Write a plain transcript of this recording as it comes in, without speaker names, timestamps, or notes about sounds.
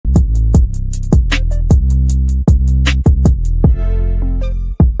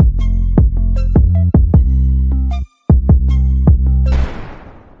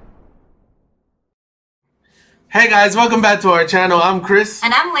Hey guys, welcome back to our channel. I'm Chris.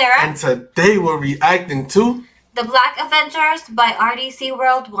 And I'm Lyra. And today we're reacting to The Black Avengers by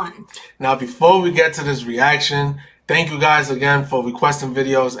RDCWORLD1. Now before we get to this reaction, thank you guys again for requesting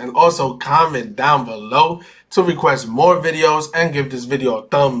videos, and also comment down below to request more videos and give this video a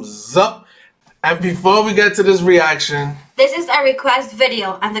thumbs up. And before we get to this reaction, this is a request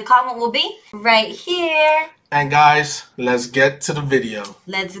video and the comment will be right here. And guys, let's get to the video.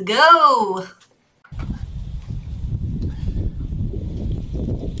 Let's go.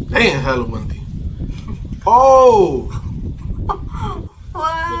 Ain't hella windy. Oh!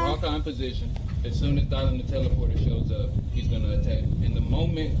 What? With Hawkeye in position, as soon as Dollar the teleporter shows up, he's gonna attack. And the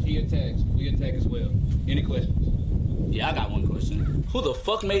moment he attacks, we attack as well. Any questions? Yeah, I got one question. Who the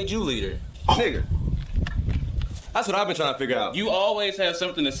fuck made you leader? Nigga. That's what I've been trying to figure out. You always have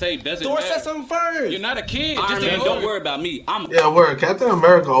something to say, doesn't Thor matter. said something first. You're not a kid. Iron Man, don't worry about me. I'm Yeah, word. Captain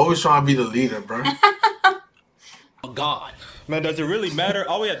America always trying to be the leader, bro. a god. Man, does it really matter?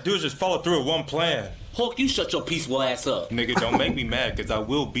 All we have to do is just follow through with one plan. Hulk, you shut your peaceful ass up. Nigga, don't make me mad, because I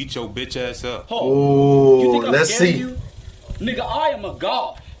will beat your bitch ass up. Hulk, Oh, you think I'm let's scared of see. you? Nigga, I am a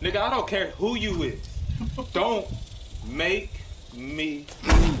god. Nigga, I don't care who you is. Don't make me.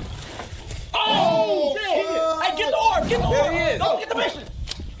 Oh, shit. Hey, get the orb, get the orb. Don't get the mission.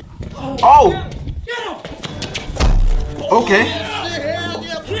 Oh! Okay.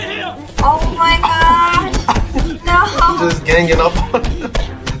 Oh my god. No. Just ganging up.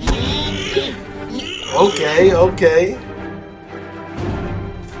 Okay.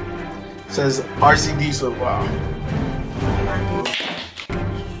 Says RCD, so wow.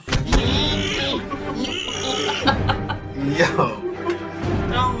 Yo,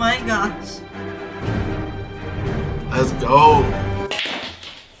 Oh my gosh. let's go.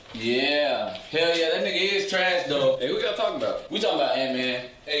 Yeah. Hell yeah, that nigga is trash, though. Hey, what y'all talking about? We talking about Ant-Man.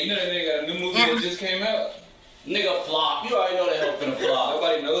 Hey, you know that nigga got a new movie that just came out? Nigga flop. You already know that hell finna flop.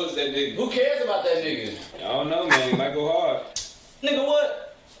 Nobody knows that nigga. Who cares about that nigga? I don't know, man. He might go hard. Nigga,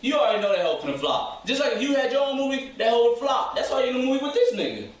 what? You already know that hell finna flop. Just like if you had your own movie, that whole flop. That's why you in the movie with this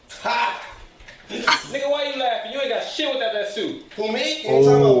nigga. Ha! Nigga, why you laughing? You ain't got shit without that suit. For me? You ain't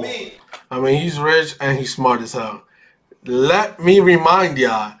talking about me. I mean, he's rich and he's smart as hell. Let me remind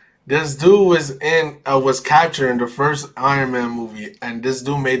y'all, this dude was captured in the first Iron Man movie, and this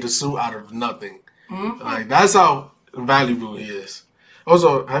dude made the suit out of nothing. Like, that's how valuable he is.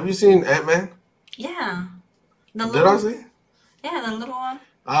 Also, have you seen Ant-Man? Yeah. Did I see? Yeah, the little one.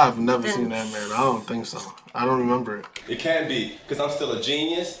 I've never seen Ant-Man. I don't think so. I don't remember it. It can't be, because I'm still a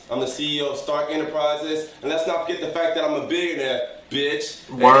genius. I'm the CEO of Stark Enterprises. And let's not forget the fact that I'm a billionaire, bitch.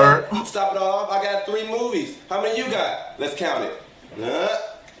 Word. And stop it off. I got 3 movies. How many you got? Let's count it.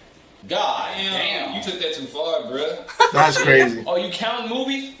 God Damn, you took that too far, bruh. That's crazy. Oh, you counting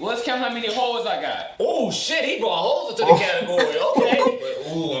movies? Well, let's count how many holes I got. Oh shit, he brought holes into the category. Okay.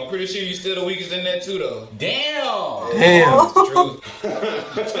 But, ooh, I'm pretty sure you still the weakest in that too, though. Damn. Damn. True. Man,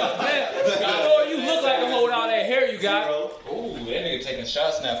 I know you look like a hole with all that hair you got. Ooh, that nigga taking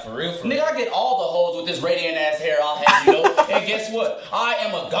shots now for real. Nigga, I get all the holes with this radiant ass hair I'll have, you know. And guess what? I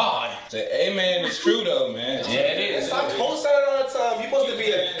am a god. Say, hey man, it's true though, man. Yeah, it is. Stop co-signing all the time. You supposed to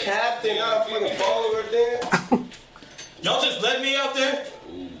be a captain, not a fucking follower then. Y'all just let me out there?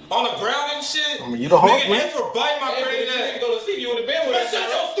 On the ground and shit? I mean, you the Hulk, Nigga, man. and for biting my Hey, crazy but you ass. can go to sleep. You would have been with Man, us. shut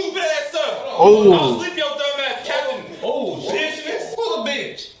your stupid ass up. Oh. I'll sleep your dumb ass captain. Oh, Business. Who's a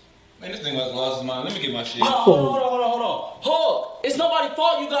bitch? Man, this thing must have lost his mind. Let me get my shit. No, hold on. Hulk, it's nobody's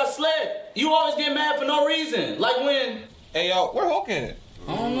fault you got slept. You always get mad for no reason. Like when... Hey, y'all, where Hulk in it?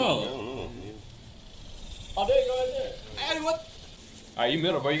 I don't know. Oh, there you go right there. Hey, what? Alright, you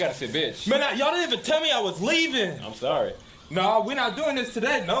middle, bro. You gotta say bitch. Man, y'all didn't even tell me I was leaving. I'm sorry. No, we're not doing this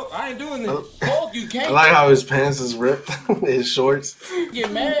today. Nope, I ain't doing this. Hulk, you I can't like how his pants is ripped, his shorts.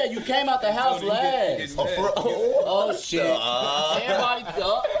 get mad. You came out the house last. Oh, shit. Everybody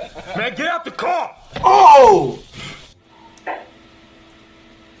up. Man, get out the car. Oh!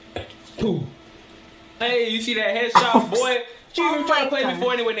 Hey, you see that headshot, boy? You Oh even trying my to play God.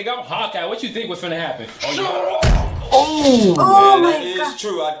 before anyway, nigga. I'm Hawkeye. What you think was finna happen? Oh! Oh Man, my that is god.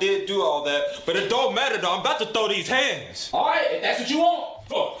 true. I did do all that. But it don't matter, though. I'm about to throw these hands. All right, if that's what you want.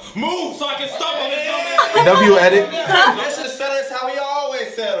 Move so I can stop on this dumb ass. W edit. Let's just settle this how we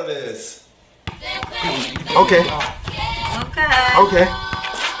always settle this. Okay. Okay.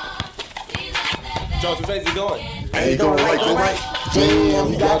 Jones, where's he going? Hey, go right.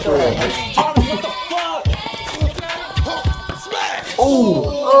 Damn, you got that. Charlie, what the fuck? Smash!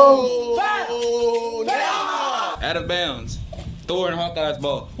 Oh! Out of bounds. Thor and Hawkeye's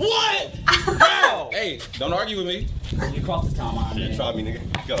ball. What? Hey, don't argue with me. You crossed the town line, man. Try me, nigga.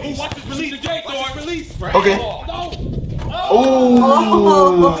 Go. Watch this release the gate, though. Release. Okay. No.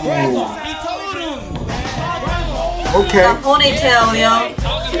 Oh. He told him. Okay. The ponytail, yo.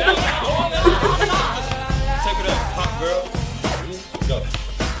 Take it up, hot girl. Go.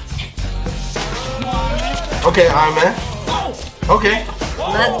 Okay, Iron Man. Okay.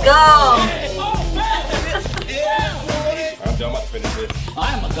 Let's go. I'm done. I'm about to finish it. I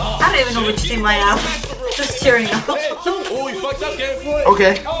am a god. I don't even know which team I am. Just cheering up. Oh, he fucked up, Game Boy.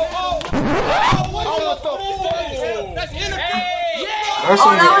 Okay. That's interference. That's Oh,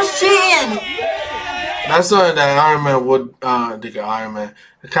 something, that was cheating. that's something that Iron Man would, Iron Man,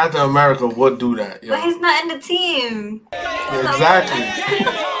 Captain America would do that. But Yeah. he's not in the team. Exactly.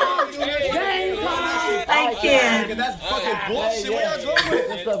 I can't. That's fucking bullshit. Where y'all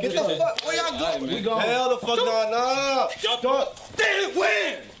going? Get the fuck. Where y'all going? Hell the fuck nah. Y'all didn't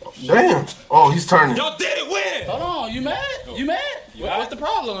win. Damn. Oh, he's turning. Y'all didn't win. Hold on, you mad? You mad? What's the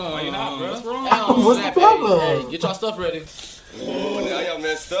problem? Why you not, bro? What's wrong? What's the problem? Hey, get y'all stuff ready. Oh, now y'all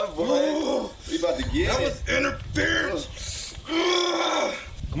messed up, boy. We about to get it. Interference.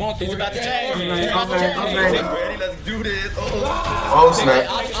 Come on, It's about to change. Okay. Ready? Let's do this. Oh, snap.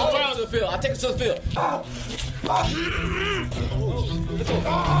 I'll take it to the field. I'll take it to the field. Oh,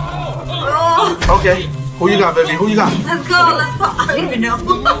 Okay. Who you got, baby? Who you got? let's go. Let's go. I don't even know.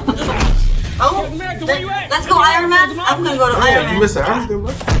 Oh, let's go, Iron Man. I'm gonna go to Iron You Man. missing everything,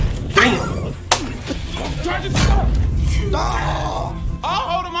 bro. Damn. I'll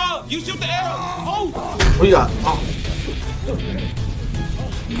hold him up. You shoot the arrow. Oh. Who you got? Oh.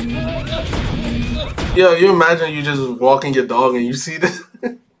 Yo, you imagine you just walking your dog and you see this?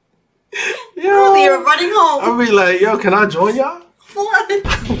 Yo, You're running home. I'll be like, yo, can I join y'all? What?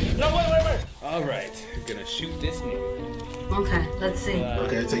 No, wait. All right. We're gonna shoot this nigga. Okay, let's see.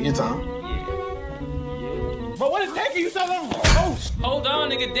 Okay, take your time. But what is taking you so long? Oh, hold on,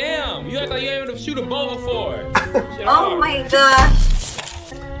 nigga. Damn. You act like you ain't able to shoot a bow before. Oh my gosh.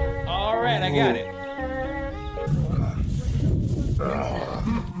 All right, I got it.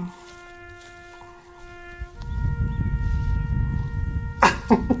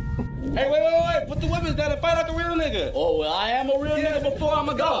 Hey, wait. Put the weapons down and fight out the real nigga. Oh, well, I am a real nigga before I'm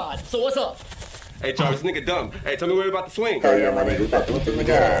a god. So what's up? Hey, Charles, this nigga dumb. Hey, tell me where we about to swing. Oh, yeah, my nigga. We about to look in the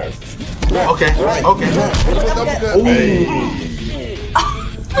guys. Okay, okay.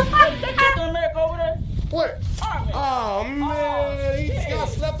 Captain America over there? What? Oh, man. He got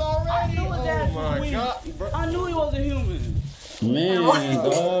slept already? Oh my God. I knew he was a human. Man,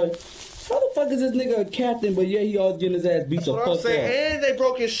 dog. How the fuck is this nigga a captain, but yeah, he always getting his ass beat the What fuck I'm saying, up? and they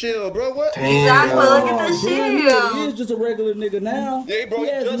broke his shield, bro. What? Exactly. Look at the He shield. is just a regular nigga now. Yeah, bro. He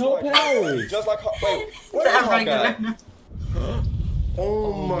has just no like, powers. Just like, wait, where is That Hawkeye? regular.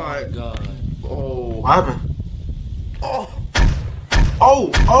 Oh my God. Oh. What happened? Oh.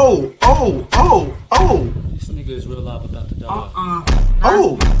 This nigga is real live about to die.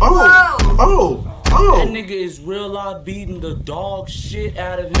 That nigga is real live beating the dog shit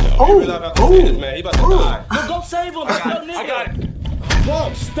out of him. He really about to save this man. He about to die. But go save him. That's your nigga. I got it.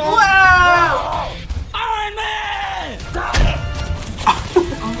 Fuck, stop. Wow. Iron Man!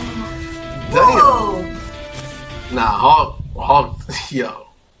 Whoa. Nah, Hawk, yo.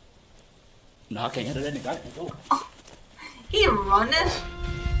 No, I can't handle that nigga. I can't go. He running.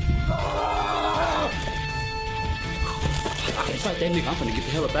 I can't fight that nigga. I'm finna get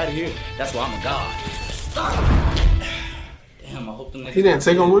the hell up out of here. That's why I'm a god. Damn, I hope the next He didn't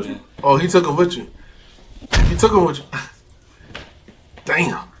take him with you? Oh, he took him with you. He took him with you.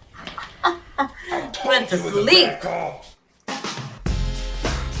 Damn. Went to sleep.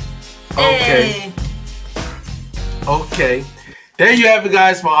 Okay. Hey. Okay. There you have it,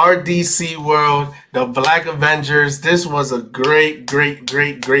 guys, for RDC World, the Black Avengers. This was a great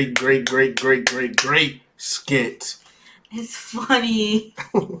skit. It's funny.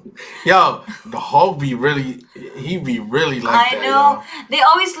 Yo, the Hulk he be really like that. I know. They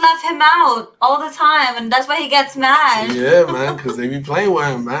always left him out all the time, and that's why he gets mad. Yeah, man, because they be playing with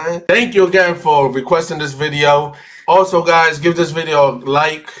him, man. Thank you again for requesting this video. Also, guys, give this video a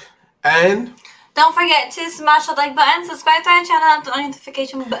like and Don't forget to smash the like button, subscribe to our channel, and the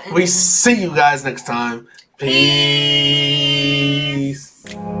notification button. we see you guys next time. Peace.